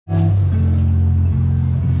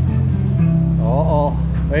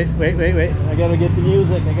Wait. I gotta get the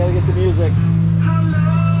music.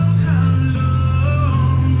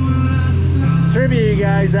 Trivia, you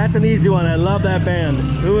guys. That's an easy one. I love that band.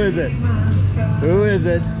 Who is it?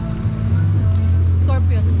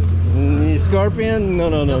 Scorpion. Scorpion? No.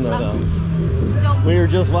 We were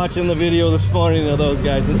just watching the video this morning of those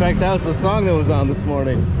guys. In fact, that was the song that was on this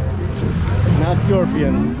morning. Not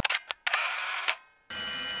Scorpions.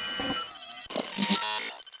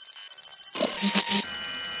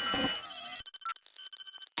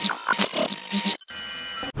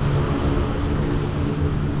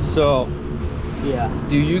 So, yeah.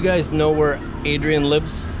 Do you guys know where Adrian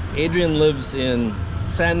lives? Adrian lives in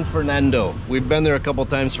San Fernando. We've been there a couple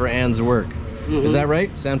times for Anne's work. Is that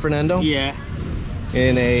right? San Fernando? Yeah.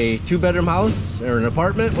 In a 2-bedroom house or an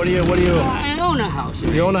apartment? What do you? I own a house.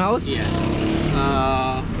 You own a house? Yeah.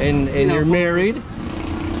 And you're married?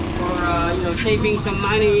 For saving some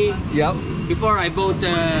money. Yep. Before I bought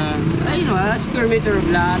a square meter of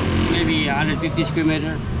lot, maybe 150 square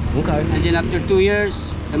meter. Okay. And then after 2 years,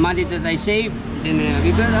 the money that I saved, then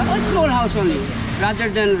we built a small house only, rather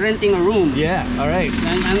than renting a room. Yeah, all right.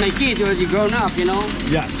 And my kids already grown up, you know.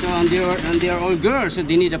 Yes. So and they're all girls, so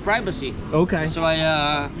they need a privacy. Okay. So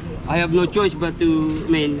I have no choice but to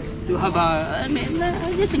have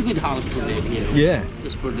just a good house for them, you know. Yeah.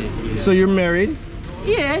 Just for them. You know. So you're married?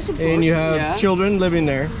 Yes, of course. And you have children living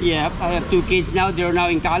there? Yeah, I have 2 kids now. They're now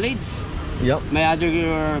in college. Yep.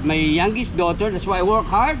 My youngest daughter, that's why I work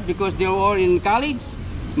hard, because they're all in college.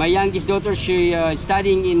 My youngest daughter, she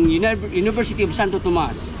studying in University of Santo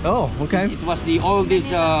Tomas. Oh, okay. It was the oldest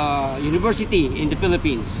university in the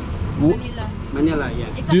Philippines. Manila,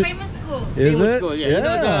 yeah. It's a famous school. Is famous it? school, yeah. Yeah.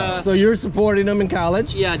 You know So you're supporting them in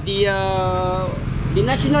college? Yeah, the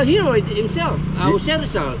national hero himself, Jose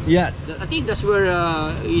Rizal. Yes. I think that's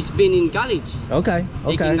where he's been in college. Okay.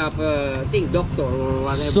 Taking up, I think, doctor or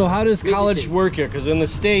whatever. So how does college work here? Because in the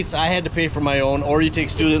States, I had to pay for my own, or you take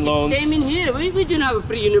student loans. Same in here. We don't have a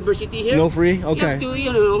pre-university here. No free? Okay. You have to,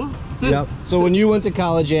 you know. Yep. So when you went to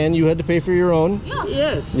college, Anne, you had to pay for your own? Yeah.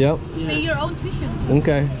 Yes. Yep. Yeah. Pay your own tuition.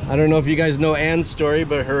 Okay. I don't know if you guys know Anne's story,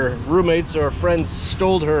 but her roommates or friends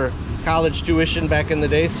stole her college tuition back in the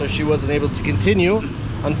day, so she wasn't able to continue,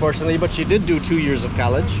 unfortunately, but she did do 2 years of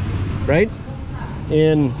college, right?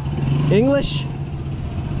 In English?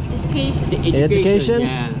 Education?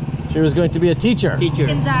 Yeah. She was going to be a teacher.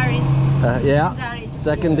 Secondary.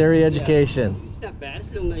 Secondary education. It's not bad. As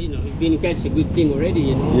long as, you know, being in college is a good thing already,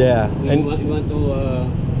 you know. Yeah. And you want to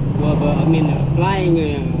have, applying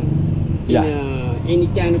any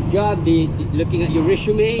kind of job, looking at your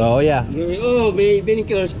resume. Oh, yeah. May been in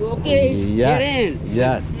college. Okay, get in.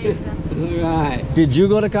 Yes. All right. Did you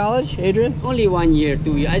go to college, Adrian? Only 1 year,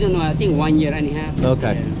 2 years. I don't know. I think 1 year and a half.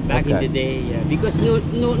 Okay. Yeah, back in the day, yeah. Because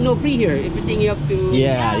no free here. Everything you have to.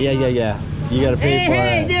 Yeah. You gotta pay for it.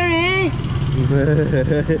 Hey, there is.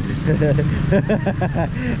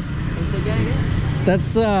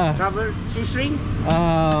 That's Cover shoestring?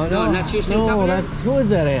 No, not shoestring. No, cover? that's who is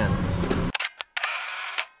that, Ann?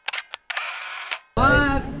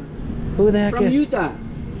 What? Who the heck? From Utah.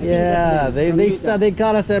 Yeah, they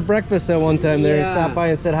caught us at breakfast at one time. They stopped by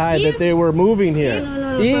and said hi. Eve? That they were moving here.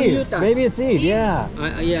 No, Eve, maybe it's Eve. Yeah.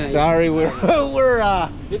 Yeah. Sorry, we're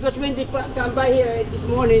Because when they come by here this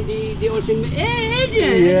morning, they also hey,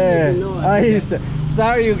 Adrian. Yeah.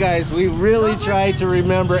 Sorry, you guys. We really try to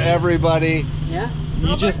remember everybody. Yeah.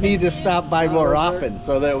 You just need to stop by more often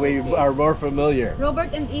so that we are more familiar.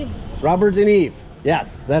 Robert and Eve. Robert and Eve.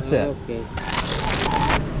 Yes, that's it. Okay.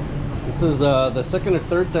 This is the second or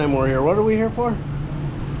third time we're here. What are we here for?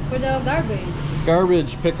 For the garbage.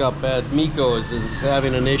 Garbage pickup at Miko's is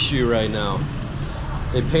having an issue right now.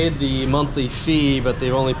 They paid the monthly fee, but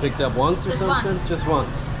they've only picked up once or something? Just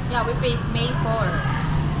once. Yeah, we paid May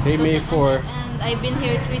 4. Paid May 4. And I've been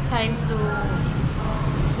here 3 times to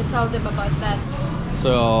tell them about that.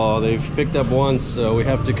 So they've picked up once, so we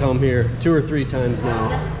have to come here 2 or 3 times now.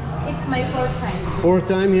 It's my 4th time. 4th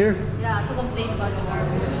time here? Yeah, to complain about the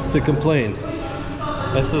garbage. To complain.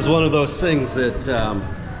 This is one of those things that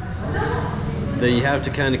that you have to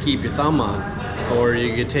kind of keep your thumb on, or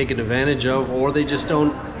you get taken advantage of, or they just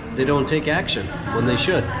don't take action when they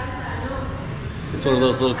should. It's one of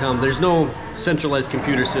those little there's no centralized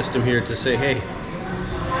computer system here to say, hey,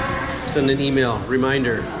 send an email,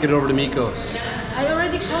 reminder, get over to Miko's. I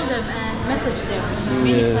already called them and messaged them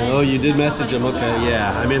many times. Oh, you did message them, okay,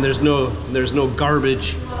 yeah. I mean, there's no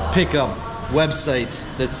garbage pickup website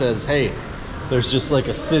that says, hey, there's just like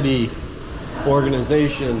a city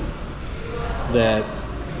organization that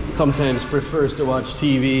sometimes prefers to watch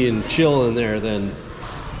TV and chill in there than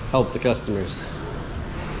help the customers.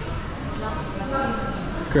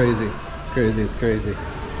 It's crazy. It's crazy. It's crazy.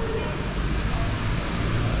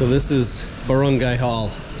 So this is Barangay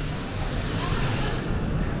Hall.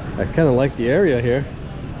 I kind of like the area here.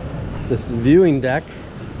 This viewing deck.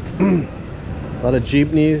 A lot of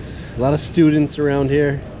jeepneys, a lot of students around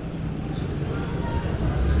here.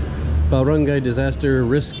 Barangay Disaster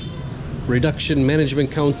Risk Reduction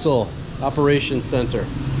Management Council Operations Center.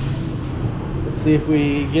 Let's see if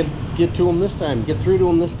we get to them this time, get through to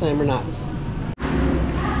them this time or not.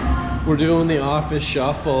 We're doing the office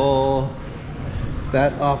shuffle.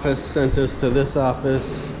 That office sent us to this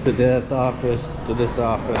office, to that office, to this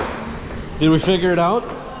office. Did we figure it out?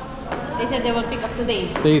 They said they will pick up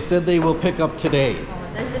today. They said they will pick up today.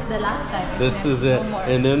 Oh, this is the last time. This Yeah, is it, no more.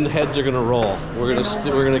 and then heads are gonna roll. We're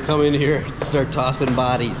gonna come in here and start tossing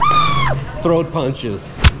bodies, throat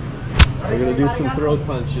punches. We're gonna do some throat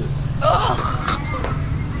punches.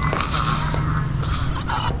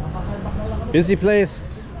 Busy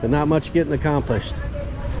place, but not much getting accomplished.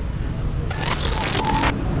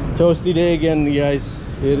 Toasty day again, you guys.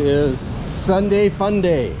 It is Sunday Fun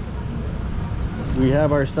Day. We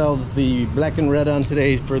have ourselves the black and red on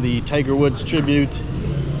today for the Tiger Woods tribute.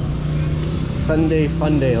 Sunday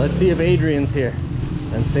Fun Day. Let's see if Adrian's here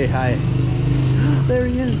and say hi. There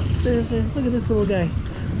he is. There's him. Look at this little guy.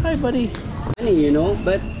 Hi, buddy. Funny, you know,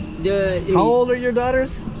 but How old are your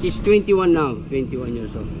daughters? she's 21 now, 21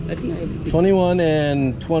 years old. I think 21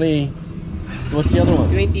 and 20. What's the other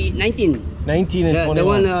one? 19. 19 and 21. The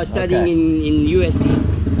one studying Okay. in USD.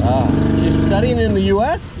 Ah, she's studying in the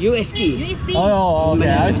U.S.? USD. USD. Oh, okay.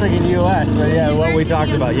 I was thinking U.S., but yeah, what we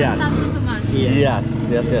talked about. Yes. Santo Tomas. Yeah.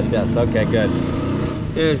 Yes. Okay, good.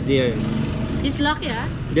 There's there. He's lucky, huh?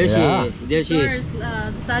 There Yeah. she is. There she Sure is.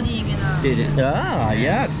 is studying in a... Ah,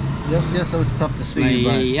 yes. So it's tough to see.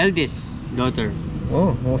 My eldest daughter. But,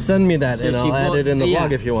 oh, well, send me that So and she I'll add bought- it in the yeah.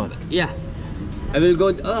 vlog if you want. Yeah. I will go.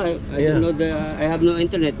 I Yeah. don't know I have no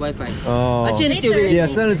internet Wi-Fi. Oh. I'll send it to you. Yeah,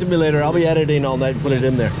 send it to me later. I'll be editing all night and put it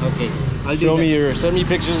in there. Okay. I'll Show do me that. send me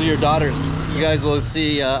pictures of your daughters. You guys will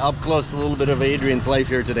see up close a little bit of Adrian's life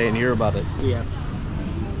here today and hear about it. Yeah.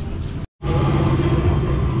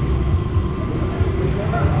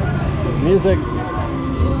 Music.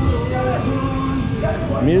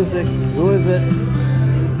 Music. Who is it?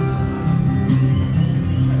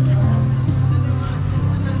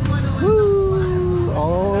 Woo!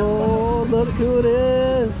 Oh, look who it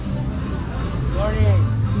is.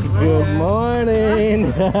 Good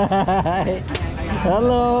morning. Hi.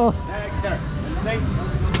 Hello.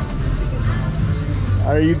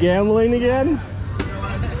 Are you gambling again?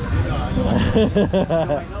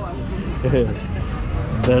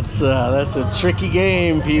 That's a tricky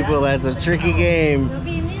game, people. That's a tricky game.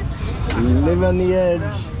 Live on the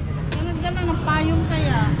edge.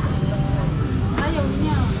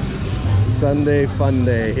 Sunday Fun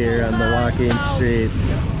Day here on the walking street.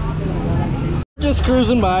 Just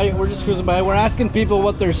cruising by. We're just cruising by. We're asking people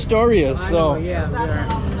what their story is. So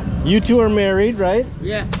Yeah. you two are married, right?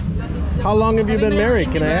 Yeah. How long have you been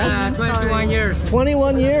married? Can I ask? 21 years.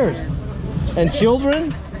 21 years. And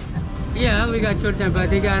children? Yeah, we got children, but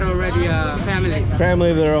they got already a family. Family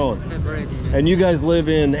of their own. Separated. And you guys live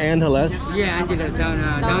in Angeles? Yeah, Angeles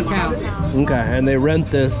downtown. Okay, and they rent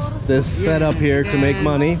this setup here to make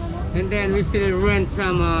money. And then we still rent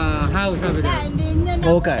some house over there.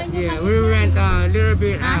 Okay. Yeah, we rent a little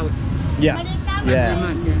bit out Yes. every Yeah.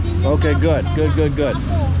 month. Yeah. Okay, good.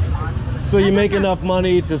 So you make enough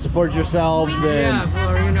money to support yourselves Yeah,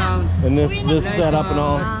 for and this setup and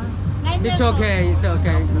all? It's okay. It's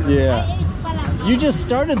okay. Yeah. You just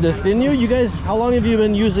started this, didn't you? You guys, how long have you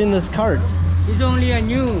been using this cart? It's only a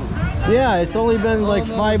new Yeah, it's only been like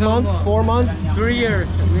 5 months, 4 months? 3 years.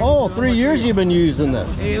 Oh, 3 years you've been using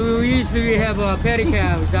this. We usually have a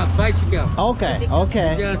pedicab, the bicycle. Okay.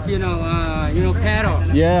 Just paddle.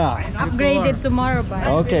 Yeah. Upgraded tomorrow, but...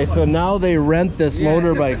 Okay, so now they rent this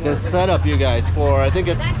motorbike, this setup, you guys, for I think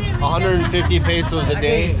it's 150 pesos a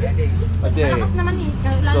day.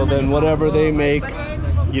 So then whatever they make,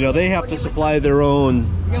 they have to supply their own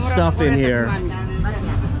stuff in here.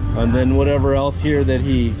 And then whatever else here that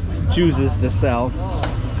he chooses to sell.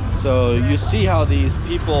 So you see how these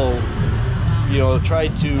people, try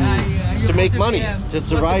to make money, to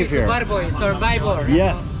survive here. Survivor.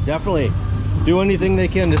 Yes, definitely. Do anything they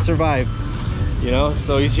can to survive.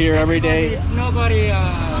 So he's here every day. Everybody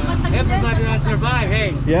wants to survive.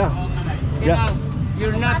 Hey. Yeah. Yes.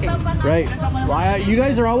 You're nothing. Right. Well, you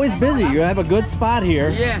guys are always busy. You have a good spot here.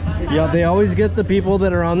 Yeah. They always get the people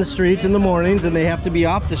that are on the street in the mornings, and they have to be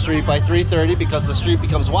off the street by 3:30 because the street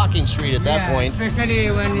becomes walking street at that point. Especially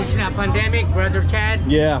when it's a pandemic, Brother Chad.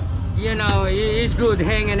 Yeah. It's good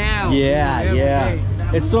hanging out. Yeah, every yeah. day.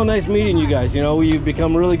 it's so nice meeting you guys. You know, we've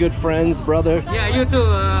become really good friends, brother. Yeah, you too.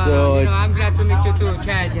 So you know, I'm glad to meet you too,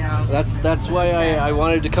 Chad. You know. That's why I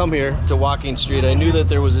wanted to come here to Walking Street. I knew that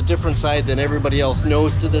there was a different side than everybody else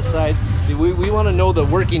knows to this side. We want to know the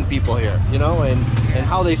working people here, you know, and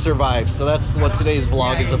how they survive. So that's what today's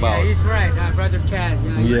vlog is about. Yeah, he's right, brother Chad.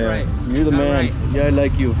 He's right. You're the man. Right. Yeah, I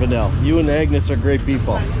like you, Fidel. You and Agnes are great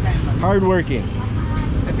people. Hardworking.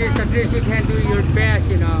 At least you can do your best,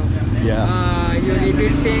 you know. Yeah. You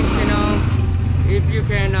little things, you know. If you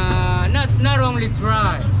can not only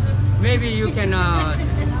try, maybe you can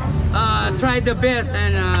try the best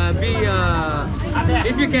and be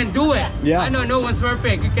if you can do it. Yeah. I know no one's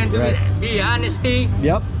perfect. You can do it. Be honesty.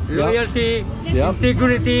 Yep. Loyalty. Yep.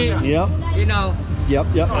 Integrity. Yep. You know. Yep.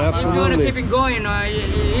 If you want to Absolutely. keep it going,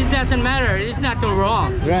 it doesn't matter. It's nothing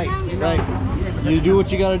wrong. Right. Right. You do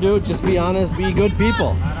what you got to do. Just be honest. Be good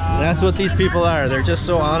people. That's what these people are. They're just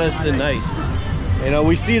so honest and nice. You know,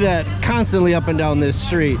 we see that constantly up and down this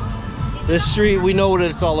street. This street, we know what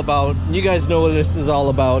it's all about. You guys know what this is all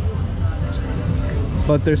about.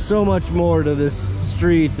 But there's so much more to this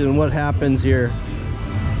street and what happens here.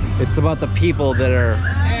 It's about the people that are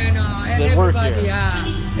And work everybody,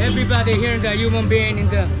 here. Everybody here, the human being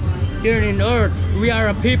here in Earth, we are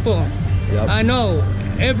a people. Yep. I know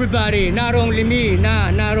everybody, not only me,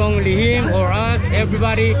 not only him or us,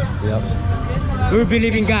 everybody. Yep. We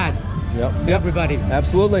believe in God. Yep. Everybody.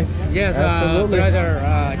 Absolutely. Yes, Absolutely.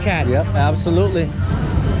 brother Chad. Yep. Absolutely.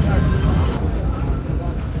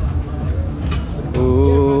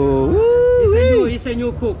 Ooh. He's a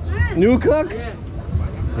new cook. New cook? Yeah.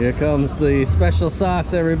 Here comes the special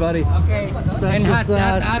sauce, everybody. Okay. Special And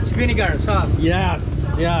sauce. hot vinegar sauce.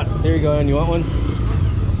 Yes. Yes. Here you go. And you want one?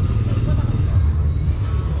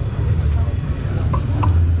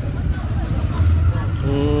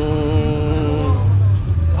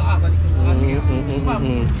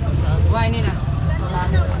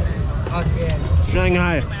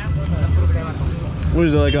 Shanghai. What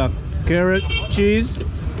is it, like a carrot, cheese?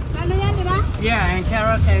 Yeah, and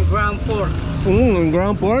carrots and ground pork. And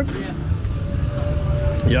ground pork? Yeah.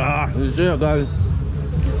 Yeah, this is it, guys.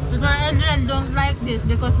 But Adrian don't like this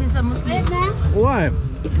because he's a Muslim. Why?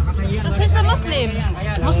 Because he's a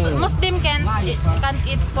Muslim. Muslim can't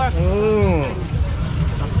eat pork.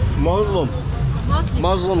 Muslim. Muslim.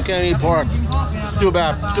 Muslim can't eat pork. Too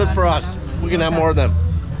bad. It's good for us. We can have more of them.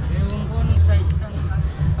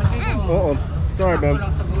 Uh-oh. Sorry, man.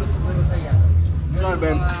 Sorry,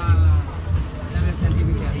 man.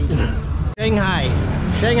 Shanghai.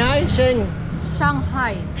 Shanghai?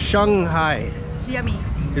 Shanghai. Shanghai. It's yummy.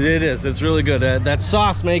 It is. It's really good. That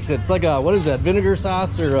sauce makes it. It's like a, what is that? Vinegar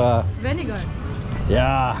sauce or Vinegar.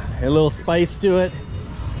 yeah, a little spice to it.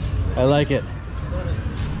 I like it.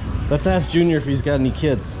 Let's ask Junior if he's got any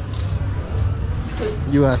kids.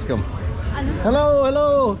 You ask him. Hello,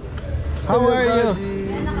 hello. How are you?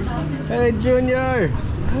 Hey, Junior.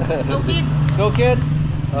 No kids. No kids?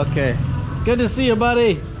 Okay. Good to see you,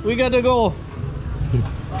 buddy. We got to go.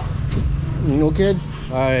 No kids?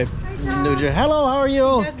 All right. Hello, how are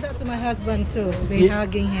you? That's that to my husband too. Be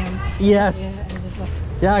hugging him. Yes. Yeah, and just like,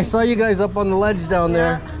 Yeah, I saw you guys up on the ledge down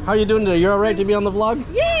there. How you doing today? You're all right to be on the vlog?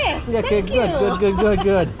 yes. Yeah, okay, thank you.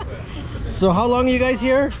 good. So how long are you guys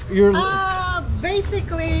here? You're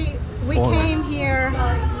Basically, we Oh. came here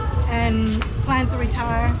and plan to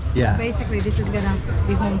retire. So Yeah. basically, this is gonna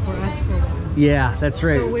be home for us for a while. yeah, that's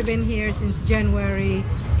right. So we've been here since January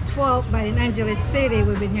 12th, but in Angeles City,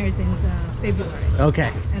 we've been here since February, Okay.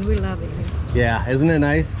 and we love it here. Yeah, isn't it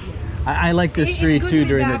nice? I like this street It's too good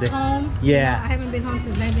to be during the back day. home. Yeah. I haven't been home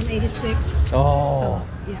since 1986. Oh. So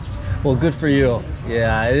yeah. Well, good for you.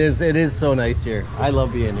 Yeah, it is so nice here. I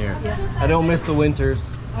love being here. Yeah. I don't miss the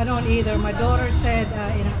winters. I don't either. My daughter said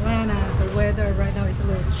in Atlanta the weather right now is a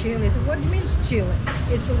little chilly. I said, what means chilly?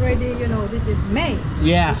 It's already, you know, this is May.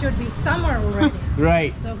 Yeah. It should be summer already.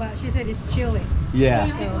 Right. So, but she said it's chilly. Yeah.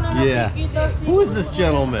 Yeah. Who is this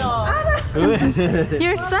gentleman?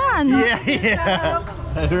 Your son. Yeah.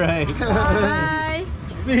 Right. Bye.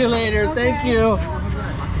 See you later. Thank you.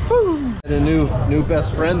 Woo. And a new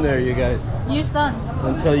best friend there, you guys. Your son.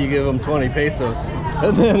 Until you give him 20 pesos,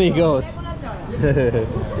 and then he goes.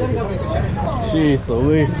 Jeez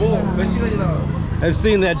Louise. I've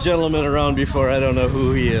seen that gentleman around before. I don't know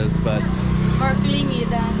who he is, but More clingy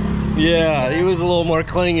than. yeah, he was a little more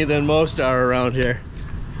clingy than most are around here.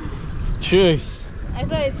 Jeez. I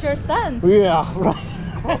thought it's your son. Yeah,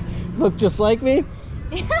 right. Look just like me.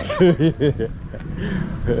 He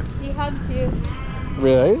hugged you.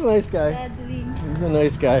 Yeah, he's a nice guy. Sadly. He's a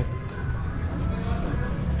nice guy.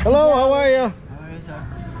 Hello, how are you?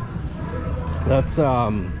 That's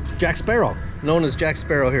Jack Sparrow. known as Jack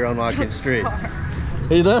Sparrow here on Walking Street.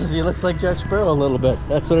 He does. He looks like Jack Sparrow a little bit.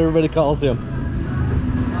 That's what everybody calls him.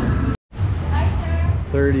 Hi,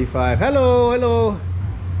 sir. 35. Hello, hello.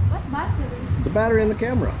 What battery? The battery in the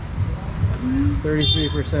camera.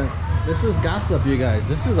 33%. This is Gossip, you guys.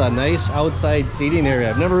 This is a nice outside seating area.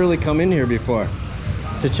 I've never really come in here before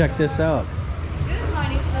to check this out. Good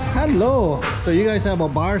morning, sir. Hello. So you guys have a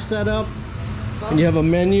bar set up and you have a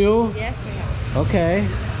menu. Yes, we have. Okay.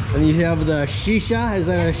 And you have the shisha. Is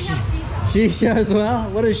that Yes, a we have shisha as well?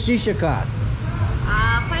 What does shisha cost?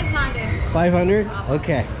 500. 500?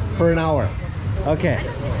 Okay. For an hour. Okay.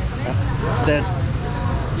 That.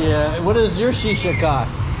 Yeah. What does your shisha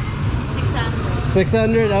cost? 600.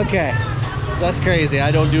 600? Okay. That's crazy.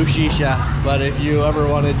 I don't do shisha, but if you ever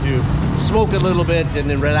wanted to smoke a little bit and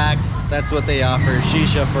then relax, that's what they offer.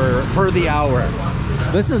 Shisha per the hour.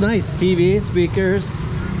 This is nice. TV, speakers,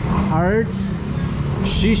 art,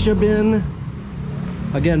 shisha bin.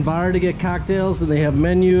 Again, bar to get cocktails, and they have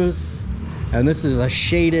menus. And this is a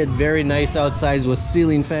shaded, very nice outside with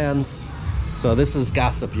ceiling fans. So this is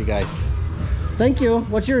Gossip, you guys. Thank you.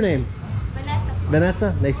 What's your name? Vanessa.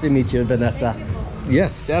 Vanessa? Nice to meet you, Vanessa.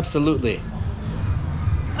 Yes, absolutely.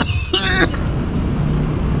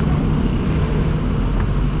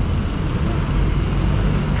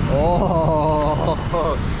 Oh,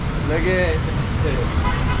 look at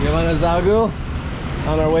it. You want a Zagu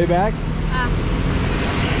on our way back?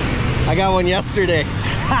 I got one yesterday.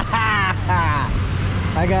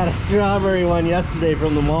 I got a strawberry one yesterday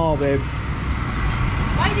from the mall, babe.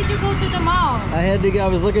 Why did you go to the mall? I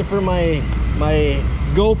was looking for my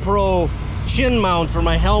GoPro chin mount for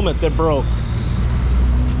my helmet that broke.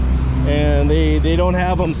 And they don't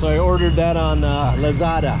have them, so I ordered that on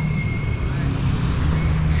Lazada.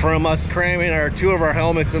 From us cramming two of our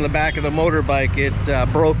helmets in the back of the motorbike, it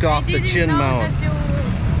broke off the chin mount. That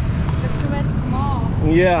you went to the mall.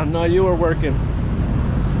 Yeah, no, you were working.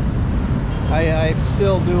 I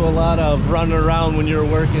still do a lot of running around when you're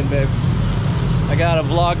working, babe. I gotta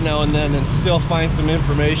vlog now and then and still find some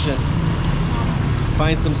information.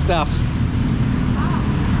 Find some stuffs.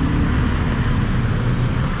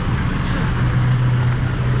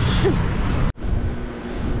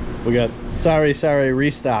 We got sorry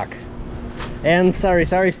restock. And sorry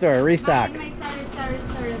store restock. My sorry,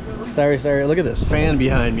 bro. Sorry. Look at this fan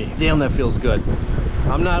behind me. Damn, that feels good.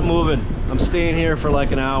 I'm not moving. I'm staying here for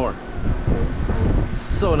like an hour.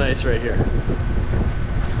 So nice right here.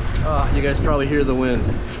 Oh, you guys probably hear the wind.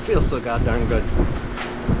 Feels so goddamn good.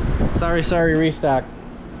 Sorry restock.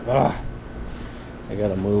 Ugh. I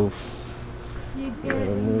gotta move. I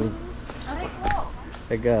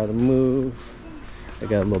gotta move. I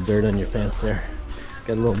got a little dirt on your pants there.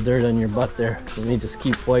 Got a little dirt on your butt there. Let me just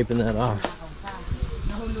keep wiping that off.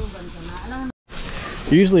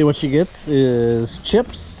 Usually what she gets is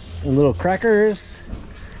chips and little crackers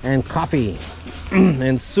and coffee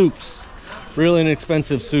and soups. Really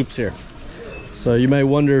inexpensive soups here. So you might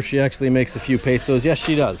wonder if she actually makes a few pesos. Yes,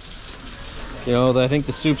 she does. You know, I think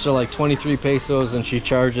the soups are like 23 pesos and she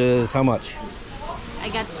charges how much? I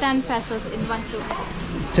got 10 pesos in one soup.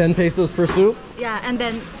 10 pesos per soup? Yeah, and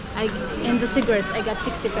then in the cigarettes, I got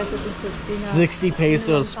 60 pesos in soup. 60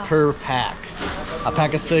 pesos per pack. A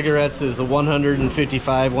pack of cigarettes is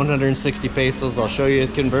 155, 160 pesos. I'll show you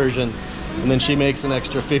the conversion. And then she makes an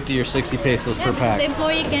extra 50 or 60 pesos per pack. The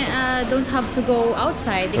employee don't have to go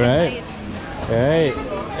outside. They Right. can buy it.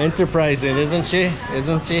 Right. Enterprising, isn't she?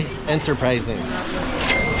 Isn't she? Enterprising.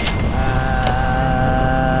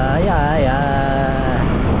 Yeah.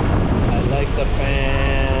 I like the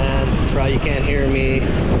fans. It's probably you can't hear me.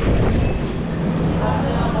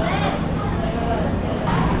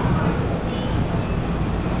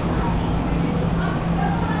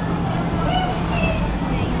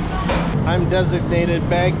 I'm designated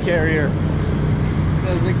bag carrier.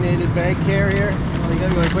 Designated bag carrier. Oh, you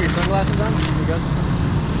gotta go put your sunglasses on? You good?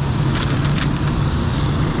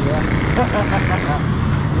 Yeah.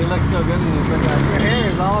 You look so good in your sunglasses. Your hair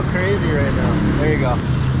is all crazy right now. There you go.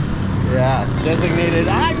 Yes, designated.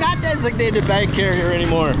 I'm not designated bag carrier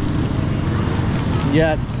anymore.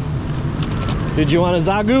 Yet. Did you want a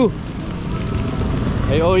Zagu?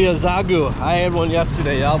 I owe you a Zagu. I had one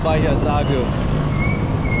yesterday. I'll buy you a Zagu.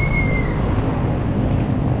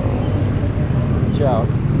 Out.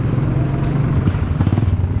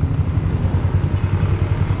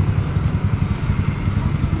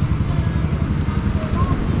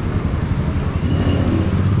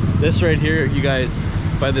 This right here, you guys,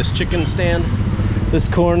 by this chicken stand, this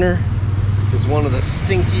corner is one of the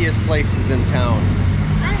stinkiest places in town.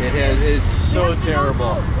 It's so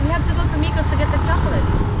terrible. We have to go to Miko's to get the chocolate.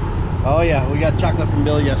 Oh yeah, we got chocolate from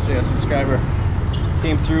Bill yesterday. A subscriber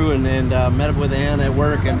came through and met up with Ann at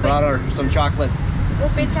work and brought her some chocolate.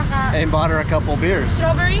 Upe tsaka And bought her a couple beers.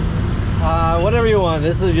 strawberry? Whatever you want.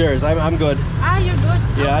 This is yours. I'm good. Ah, you're good.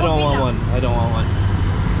 Yeah, I don't want one. I don't want one.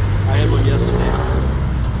 I had one yesterday.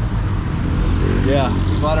 Yeah,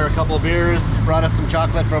 we bought her a couple of beers, brought us some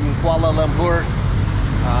chocolate from Kuala Lumpur.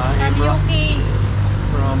 From UK.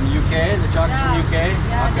 From UK, the chocolate's from UK?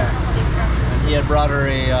 Yeah, Okay. that's what it's from. And he had brought her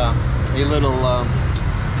a little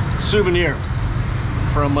souvenir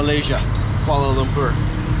from Malaysia, Kuala Lumpur,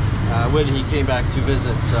 when he came back to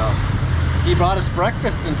visit. So he brought us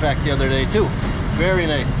breakfast, in fact, the other day too. Very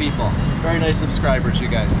nice people. Very nice subscribers, you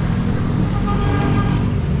guys.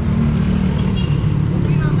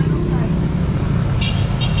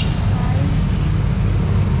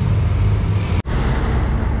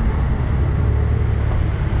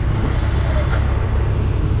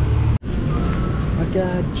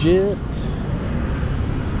 Got gypped.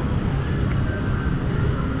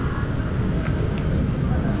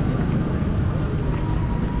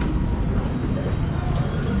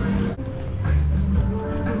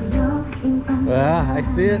 Ah, I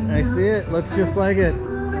see it. I see it. Looks just like it.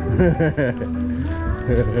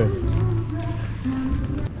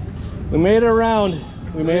 We made it around.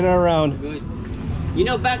 We made it around. Good. You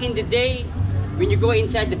know, back in the day, when you go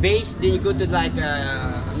inside the base, then you go to like,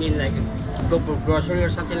 like go for grocery or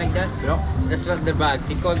something like that. Yep. That's what the bag.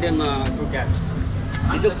 They call them frugas.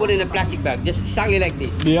 You don't put in a plastic bag, just exactly like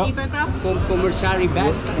this. Yep. Paper craft? Commissary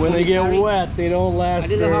bags. When they get commissary. wet, they don't I last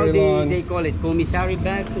don't know how very long. they call it. Commissary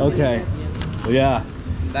bags. Okay. Yeah.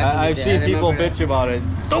 Back in the I've day, seen I people remember bitch about it.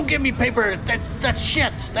 Don't give me paper. That's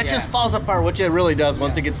shit. That Yeah. just falls apart, which it really does.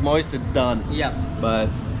 Once Yeah. it gets moist, it's done. Yeah. But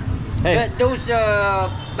hey, But those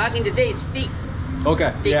back in the day, it's thick.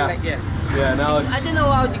 okay. Thick Yeah. like Yeah. Now it's I don't know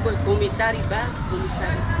how they call it. Commissary bag.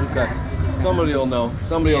 Commissary. okay. Somebody will know.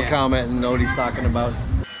 Somebody will Yeah. comment and know what he's talking about.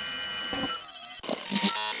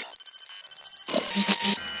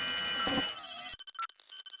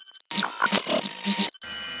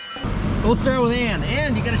 We'll start with Ann.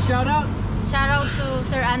 Ann, you got a shout out? Shout out to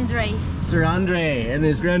Sir Andre. Sir Andre and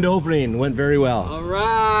his grand opening went very well.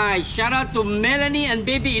 Alright, shout out to Melanie and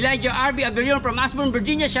baby Elijah RB Averion from Ashburn,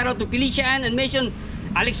 Virginia. Shout out to Felicia Ann and Mason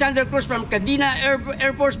Alexander Cruz from Kadena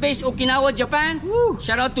Air Force Base, Okinawa, Japan. Woo.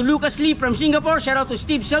 Shout out to Lucas Lee from Singapore. Shout out to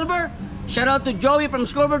Steve Silver. Shout out to Joey from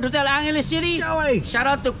Scoreboard Hotel, Angeles City. Joey! Shout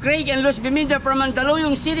out to Craig and Luis Biminda from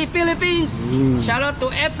Mandaluyong City, Philippines. Shout out to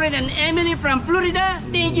Efren and Emily from Florida.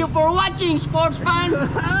 Thank you for watching, sports fan.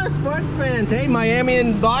 Sports fans. Hey, Miami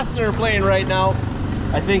and Boston are playing right now.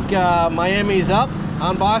 I think Miami's up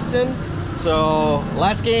on Boston. So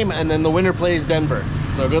last game, and then the winner plays Denver.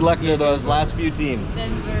 So good luck to those last few teams.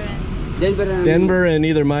 Denver and Denver and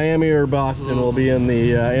either Miami or Boston will be in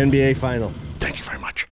the NBA final.